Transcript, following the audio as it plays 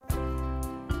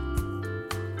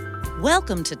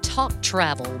Welcome to Talk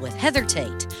Travel with Heather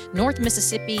Tate, North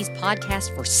Mississippi's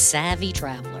podcast for savvy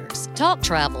travelers. Talk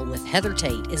Travel with Heather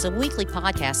Tate is a weekly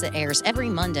podcast that airs every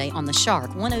Monday on the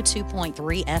Shark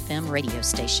 102.3 FM radio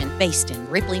station based in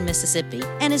Ripley, Mississippi,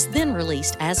 and is then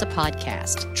released as a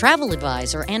podcast. Travel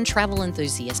advisor and travel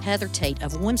enthusiast Heather Tate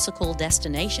of Whimsical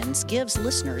Destinations gives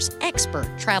listeners expert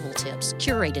travel tips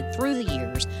curated through the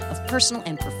years of personal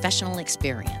and professional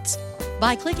experience.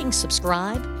 By clicking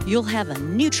subscribe, you'll have a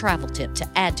new travel tip to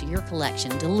add to your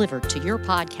collection delivered to your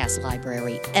podcast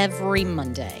library every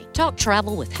Monday. Talk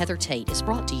Travel with Heather Tate is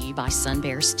brought to you by Sun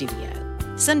Bear Studio.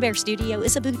 Sun Bear Studio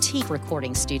is a boutique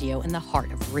recording studio in the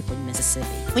heart of Ripley, Mississippi.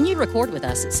 When you record with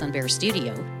us at Sun Bear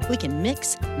Studio, we can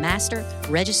mix, master,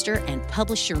 register, and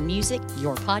publish your music,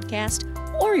 your podcast,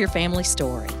 or your family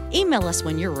story. Email us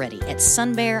when you're ready at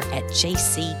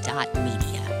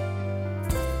sunbear@jc.media.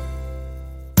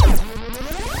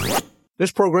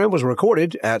 This program was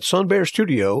recorded at Sun Bear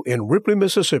Studio in Ripley,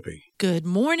 Mississippi. Good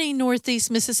morning,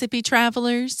 Northeast Mississippi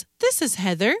travelers. This is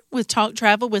Heather with Talk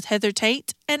Travel with Heather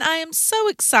Tate, and I am so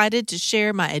excited to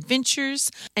share my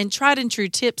adventures and tried and true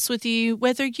tips with you,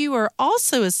 whether you are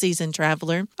also a seasoned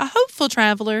traveler, a hopeful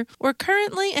traveler, or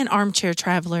currently an armchair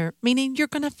traveler, meaning you're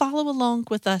going to follow along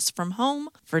with us from home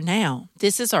for now.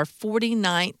 This is our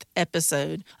 49th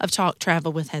episode of Talk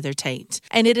Travel with Heather Tate,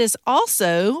 and it is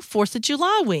also 4th of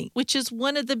July week, which is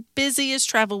one of the busiest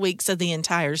travel weeks of the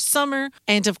entire summer,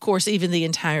 and of course, even the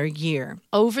entire year.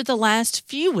 Over the last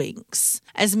few weeks,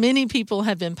 as many people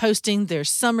have been posting their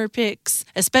summer pics,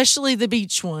 especially the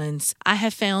beach ones, I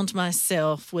have found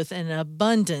myself with an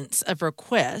abundance of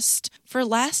requests for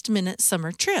last-minute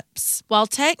summer trips. While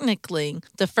technically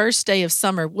the first day of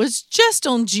summer was just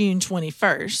on June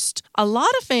 21st, a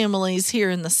lot of families here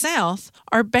in the South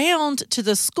are bound to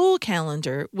the school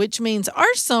calendar, which means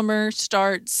our summer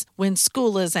starts when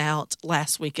school is out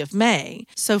last week of May.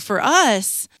 So for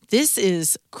us, this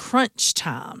is crunch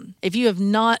time. If you have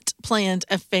not planned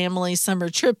a family summer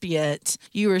trip yet,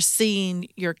 you are seeing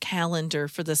your calendar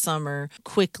for the summer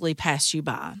quickly pass you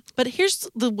by. But here's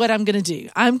what I'm going to do.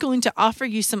 I'm going to offer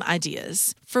you some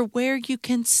ideas for where you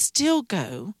can still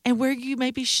go and where you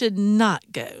maybe should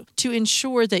not go to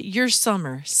ensure that your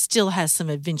summer still has some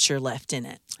adventure left in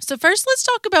it. So first, let's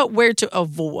talk about where to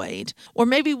avoid, or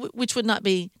maybe which would not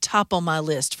be top on my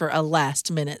list for a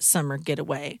last-minute summer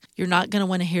getaway. You're not going to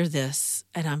want to hear this,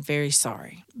 and I'm very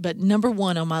sorry. But number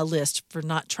one on my list for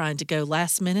not trying to go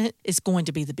last minute is going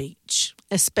to be the beach,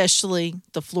 especially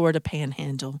the Florida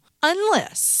Panhandle.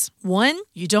 Unless, one,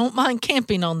 you don't mind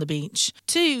camping on the beach.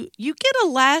 Two, you get a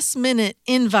last-minute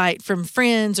invite from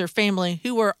friends or family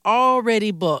who are already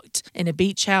booked in a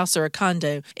beach house or a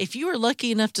condo. If you are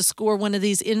lucky enough to score one of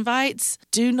these invites,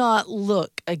 do not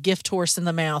look a gift horse in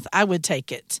the mouth. I would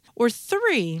take it. Or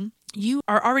three, you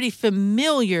are already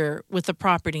familiar with the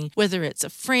property, whether it's a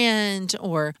friend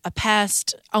or a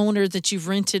past owner that you've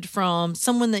rented from,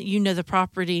 someone that you know the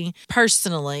property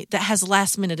personally that has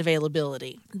last minute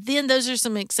availability. Then those are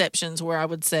some exceptions where I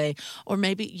would say, or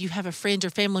maybe you have a friend or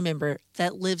family member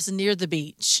that lives near the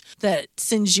beach that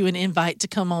sends you an invite to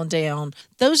come on down.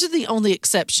 Those are the only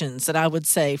exceptions that I would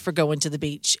say for going to the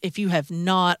beach if you have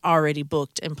not already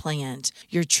booked and planned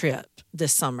your trip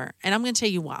this summer. And I'm going to tell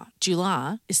you why.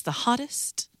 July is the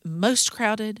hottest, most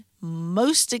crowded,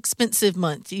 most expensive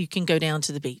month you can go down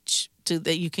to the beach,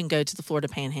 that you can go to the Florida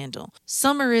Panhandle.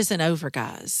 Summer isn't over,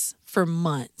 guys, for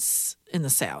months in the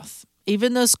South,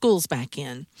 even though school's back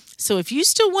in. So if you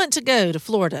still want to go to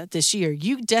Florida this year,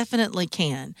 you definitely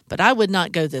can, but I would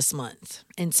not go this month.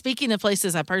 And speaking of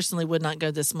places I personally would not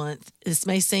go this month, this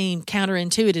may seem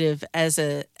counterintuitive as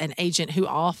an agent who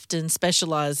often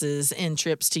specializes in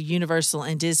trips to Universal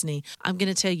and Disney. I'm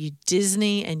going to tell you,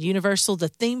 Disney and Universal, the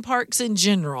theme parks in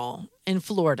general in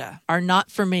Florida, are not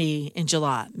for me in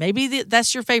July. Maybe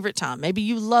that's your favorite time. Maybe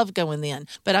you love going then.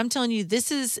 But I'm telling you,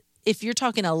 this is, if you're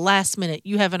talking a last minute,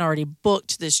 you haven't already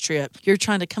booked this trip, you're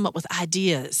trying to come up with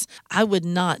ideas. I would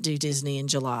not do Disney in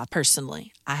July,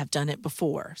 personally. I have done it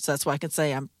before, so that's why I can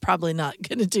say I'm probably not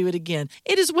going to do it again.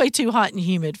 It is way too hot and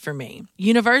humid for me.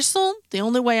 Universal, the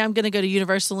only way I'm going to go to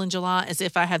Universal in July is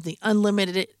if I have the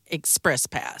unlimited Express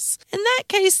Pass. In that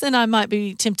case, then I might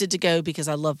be tempted to go because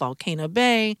I love Volcano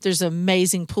Bay. There's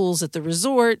amazing pools at the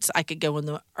resorts. I could go in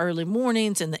the early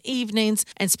mornings and the evenings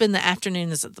and spend the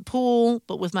afternoons at the pool.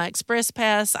 But with my Express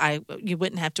Pass, you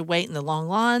wouldn't have to wait in the long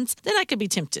lines. Then I could be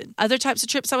tempted. Other types of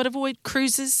trips I would avoid: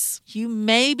 cruises. You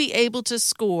may be able to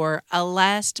score a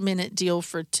last-minute deal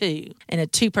for two in a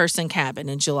two-person cabin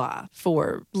in July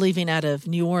for leaving out of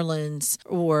New Orleans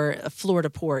or a Florida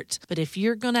port. But if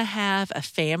you're going to have a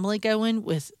family going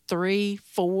with 3,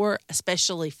 4,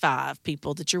 especially 5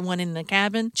 people that you're wanting in a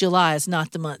cabin, July is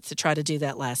not the month to try to do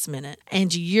that last minute.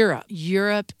 And Europe.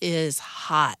 Europe is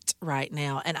hot right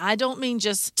now. And I don't mean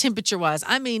just temperature-wise.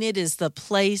 I mean it is the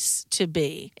place to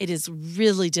be. It is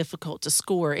really difficult to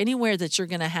score anywhere that you're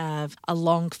going to have a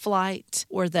long flight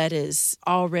or that is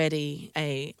already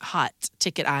a hot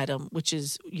ticket item, which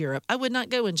is Europe. I would not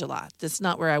go in July. That's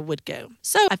not where I would go.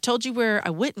 So I've told you where I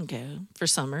wouldn't go for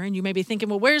summer, and you may be thinking,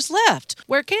 well, where's left?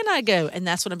 Where can I go? And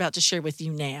that's what I'm about to share with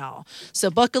you now.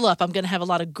 So buckle up. I'm going to have a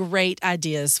lot of great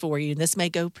ideas for you, and this may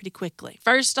go pretty quickly.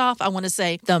 First off, I want to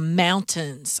say the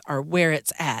mountains are where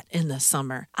it's at in the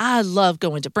summer. I love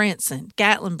going to Branson,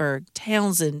 Gatlinburg,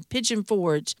 Townsend, Pigeon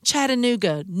Forge,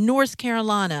 Chattanooga, North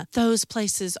Carolina. Those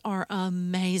places are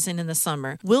amazing in the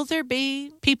summer. Will there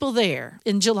be people there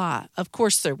in July? Of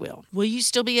course there will. Will you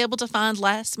still be able to find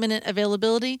last minute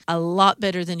availability? A lot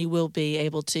better than you will be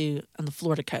able to on the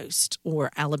Florida coast or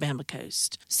Alabama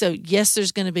coast. So yes,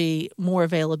 there's going to be more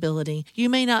availability. You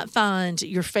may not find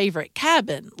your favorite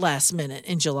cabin last minute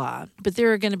in July, but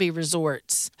there are going to be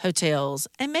resorts, hotels,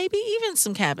 and maybe even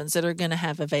some cabins that are going to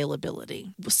have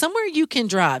availability. Somewhere you can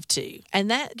drive to, and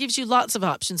that gives you lots of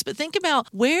options. But think about,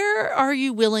 where are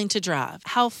you willing to drive?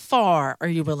 How far are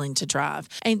you willing to drive?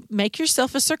 And make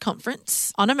yourself a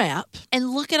circumference on a map and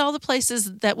look at all the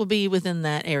places that will be within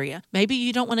that area. Maybe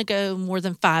you don't want to go more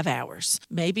than 5 hours.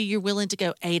 Maybe you're willing to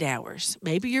go 8 hours.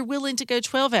 Maybe you're willing to go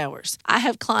 12 hours. I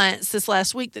have clients this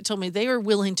last week that told me they are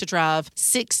willing to drive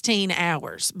 16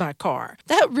 hours by car.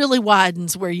 That really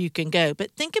widens where you can go.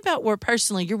 But think about where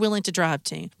personally you're willing to drive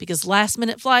to, because last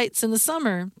minute flights in the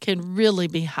summer can really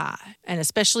be high. And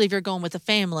especially if you're going with a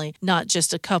family, not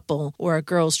just a couple or a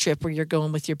girls trip where you're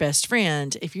going with your best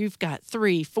friend. If you've got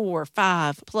 3, 4,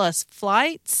 5 plus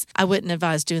flights, I wouldn't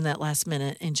advise doing that last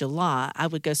minute in July. I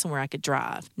would go somewhere I could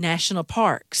drive. National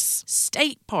parks,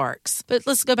 state parks. But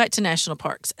let's go back to national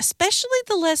parks, especially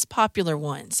the less popular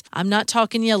ones. I'm not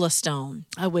talking Yellowstone.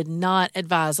 I would not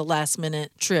advise a last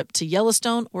minute trip to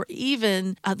Yellowstone or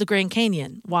even the Grand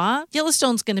Canyon. Why?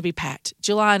 Yellowstone's going to be packed.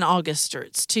 July and August are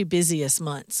its 2 busiest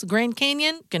months. Grand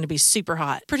Canyon, going to be super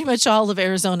hot. Pretty much all of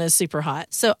Arizona is super hot.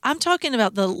 So I'm talking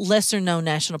about the lesser known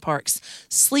national parks.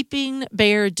 Sleeping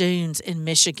Bear Dunes in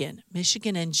Michigan.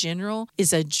 Michigan in general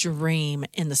is a dream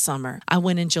in the summer. I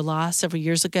went in July several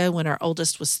years ago when our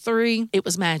oldest was 3. It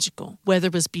was magical. Weather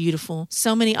was beautiful.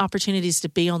 So many opportunities to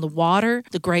be on the water,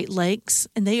 the Great Lakes,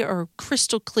 and they are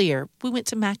crystal clear. We went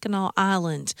to Mackinac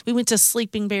Island. We went to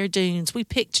Sleeping Bear Dunes. We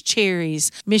picked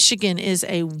cherries. Michigan is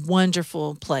a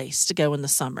wonderful place to go in the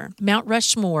summer. Mount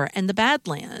Rushmore and the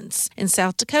Badlands in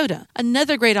South Dakota.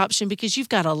 Another great option because you've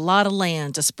got a lot of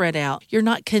land to spread out. You're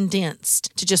not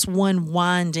condensed to just one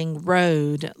winding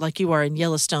road like you are in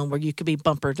Yellowstone, where you could be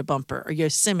bumper to bumper, or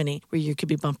Yosemite, where you could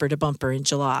be bumper to bumper in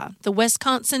July. The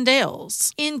Wisconsin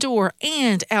Dells, indoor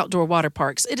and outdoor water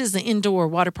parks. It is the indoor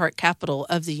water park capital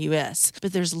of the U.S.,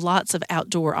 but there's lots of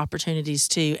outdoor opportunities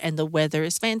too, and the weather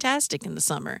is fantastic in the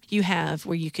summer. You have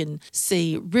where you can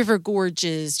see river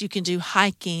gorges, you can do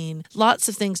hiking, lots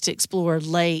of things to explore,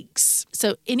 lakes.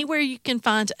 So anywhere you can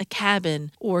find a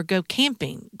cabin or go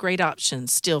camping, great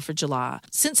options still for July.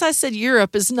 Since I said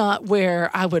Europe is not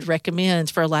where I would recommend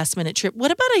for a last minute trip,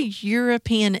 what about a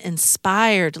European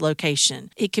inspired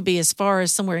location? It could be as far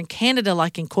as somewhere in Canada,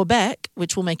 like in Quebec,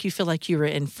 which will make you feel like you were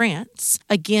in France.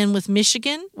 Again, with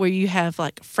Michigan, where you have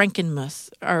like Frankenmuth,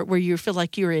 or where you feel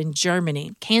like you're in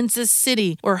Germany. Kansas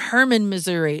City or Hermann,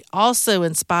 Missouri, also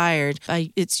inspired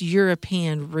by its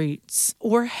European roots.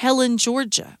 Or Helen,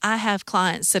 Georgia. I have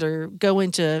clients that are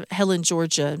going to Helen,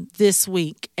 Georgia this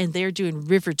week, and they're doing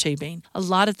river tubing. A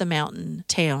lot of the mountain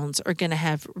towns are going to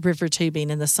have river tubing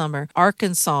in the summer.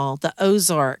 Arkansas, the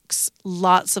Ozarks,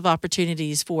 lots of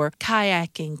opportunities for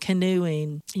kayaking,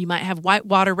 canoeing. You might have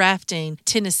whitewater rafting,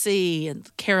 Tennessee and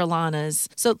Carolinas.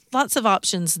 So lots of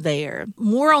options there.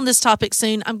 More on this topic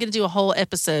soon. I'm going to do a whole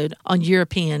episode on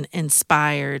European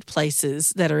inspired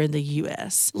places that are in the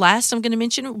U.S. Last I'm going to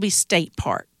mention will be state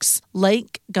parks.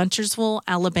 Lake Guntersville,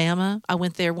 Alabama. I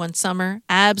went there one summer.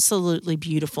 Absolutely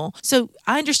beautiful. So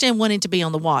I understand wanting to be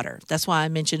on the water. That's why I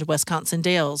mentioned Wisconsin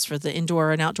Dells for the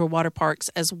indoor and outdoor water parks,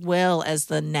 as well as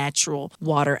the natural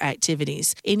water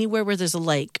activities. Anywhere where there's a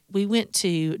lake. We went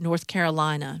to North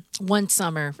Carolina one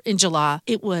summer in July.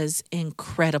 It was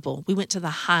incredible. We went to the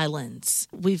Highlands.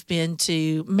 We've been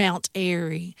to Mount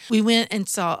Airy. We went and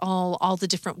saw all the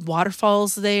different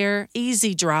waterfalls there.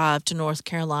 Easy drive to North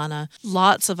Carolina.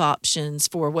 Lots of options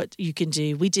for what you can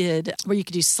do. We did where you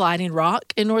could do Sliding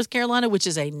Rock in North Carolina, which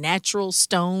is a natural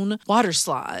stone water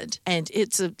slide. And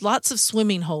it's lots of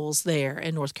swimming holes there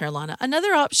in North Carolina.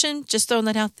 Another option, just throwing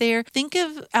that out there, think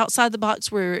of outside the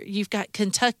box where you've got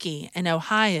Kentucky and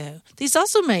Ohio. These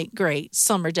also make great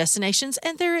summer destinations,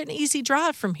 and they're an easy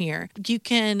drive from here. You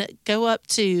can go up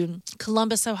to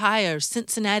Columbus, Ohio,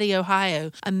 Cincinnati,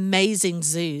 Ohio. Amazing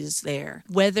zoos there.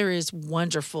 Weather is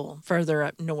wonderful further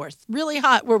up north. Really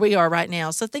hot where we are right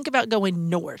now, so think about going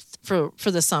north for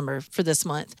the summer for this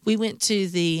month. We went to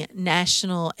the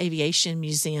National Aviation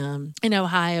Museum in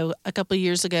Ohio a couple of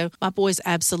years ago. My boys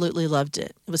absolutely loved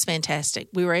it. It was fantastic.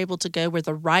 We were able to go where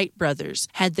the Wright brothers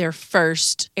had their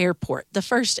first airport. The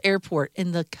first airport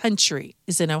in the country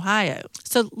is in Ohio.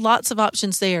 So lots of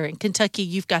options there. In Kentucky,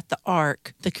 you've got the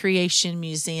Ark, the Creation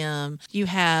Museum. You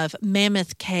have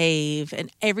Mammoth Cave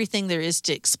and everything there is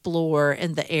to explore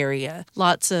in the area.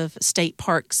 Lots of state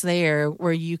parks there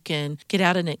where you can get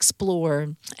out and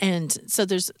explore. And so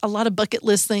there's a lot of bucket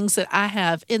list things that I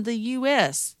have in the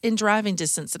U.S. in driving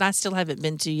distance that I still haven't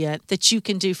been to yet that you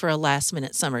can do for a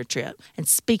last-minute summer trip. And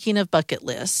speaking of bucket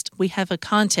list, we have a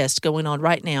contest going on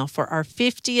right now for our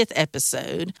 50th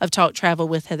episode of Talk Travel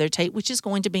with Heather Tate, which is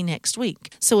going to be next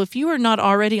week. So if you are not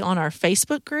already on our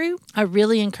Facebook group, I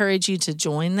really encourage you to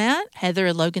join that, Heather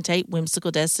and Logan Tate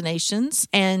Whimsical Destinations,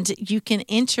 and you can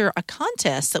enter a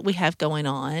contest that we have going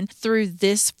on through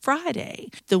this Friday.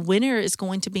 The winner is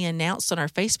going to be announced on our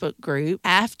Facebook group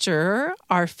after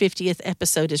our 50th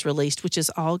episode is released, which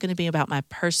is all going to be about my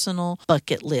personal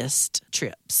bucket list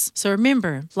trips. So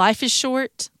remember, life is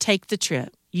short. Take the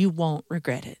trip. You won't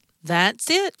regret it. That's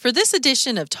it for this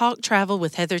edition of Talk Travel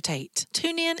with Heather Tate.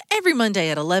 Tune in every Monday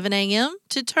at 11 a.m.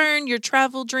 to turn your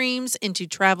travel dreams into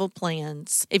travel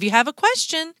plans. If you have a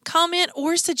question, comment,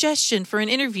 or suggestion for an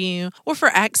interview or for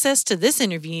access to this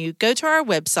interview, go to our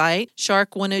website,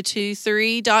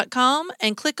 shark1023.com,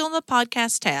 and click on the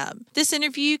podcast tab. This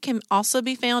interview can also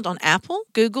be found on Apple,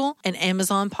 Google, and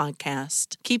Amazon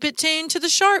Podcast. Keep it tuned to the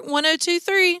Shark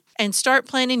 1023 and start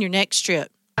planning your next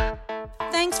trip.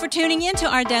 Thanks for tuning in to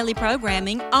our daily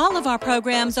programming. All of our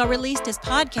programs are released as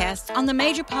podcasts on the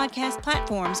major podcast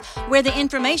platforms where the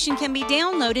information can be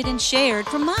downloaded and shared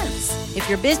for months. If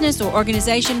your business or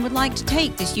organization would like to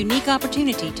take this unique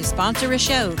opportunity to sponsor a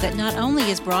show that not only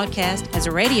is broadcast as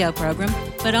a radio program,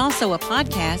 but also a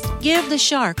podcast, give the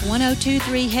Shark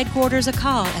 1023 headquarters a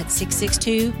call at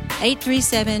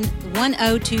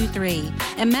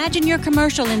 662-837-1023. Imagine your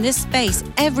commercial in this space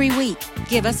every week.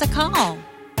 Give us a call.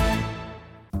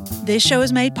 This show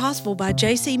is made possible by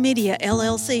JC Media,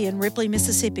 LLC in Ripley,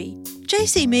 Mississippi.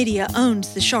 JC Media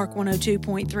owns the Shark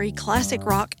 102.3 Classic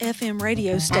Rock FM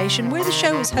radio station where the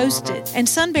show is hosted, and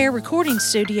Sun Bear Recording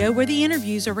Studio where the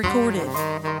interviews are recorded.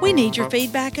 We need your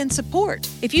feedback and support.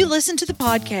 If you listen to the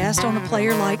podcast on a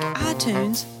player like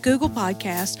iTunes, Google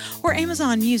Podcasts, or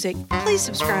Amazon Music, please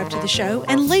subscribe to the show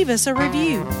and leave us a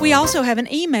review. We also have an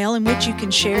email in which you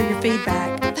can share your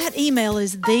feedback. That email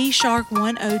is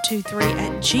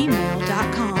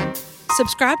theshark1023@gmail.com.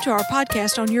 Subscribe to our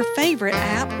podcast on your favorite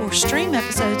app or stream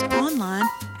episodes online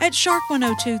at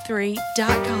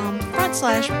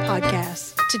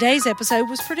shark1023.com/podcasts. Today's episode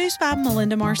was produced by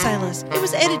Melinda Marsalis. It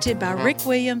was edited by Rick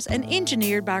Williams and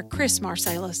engineered by Chris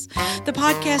Marsalis. The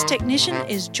podcast technician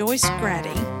is Joyce Grady.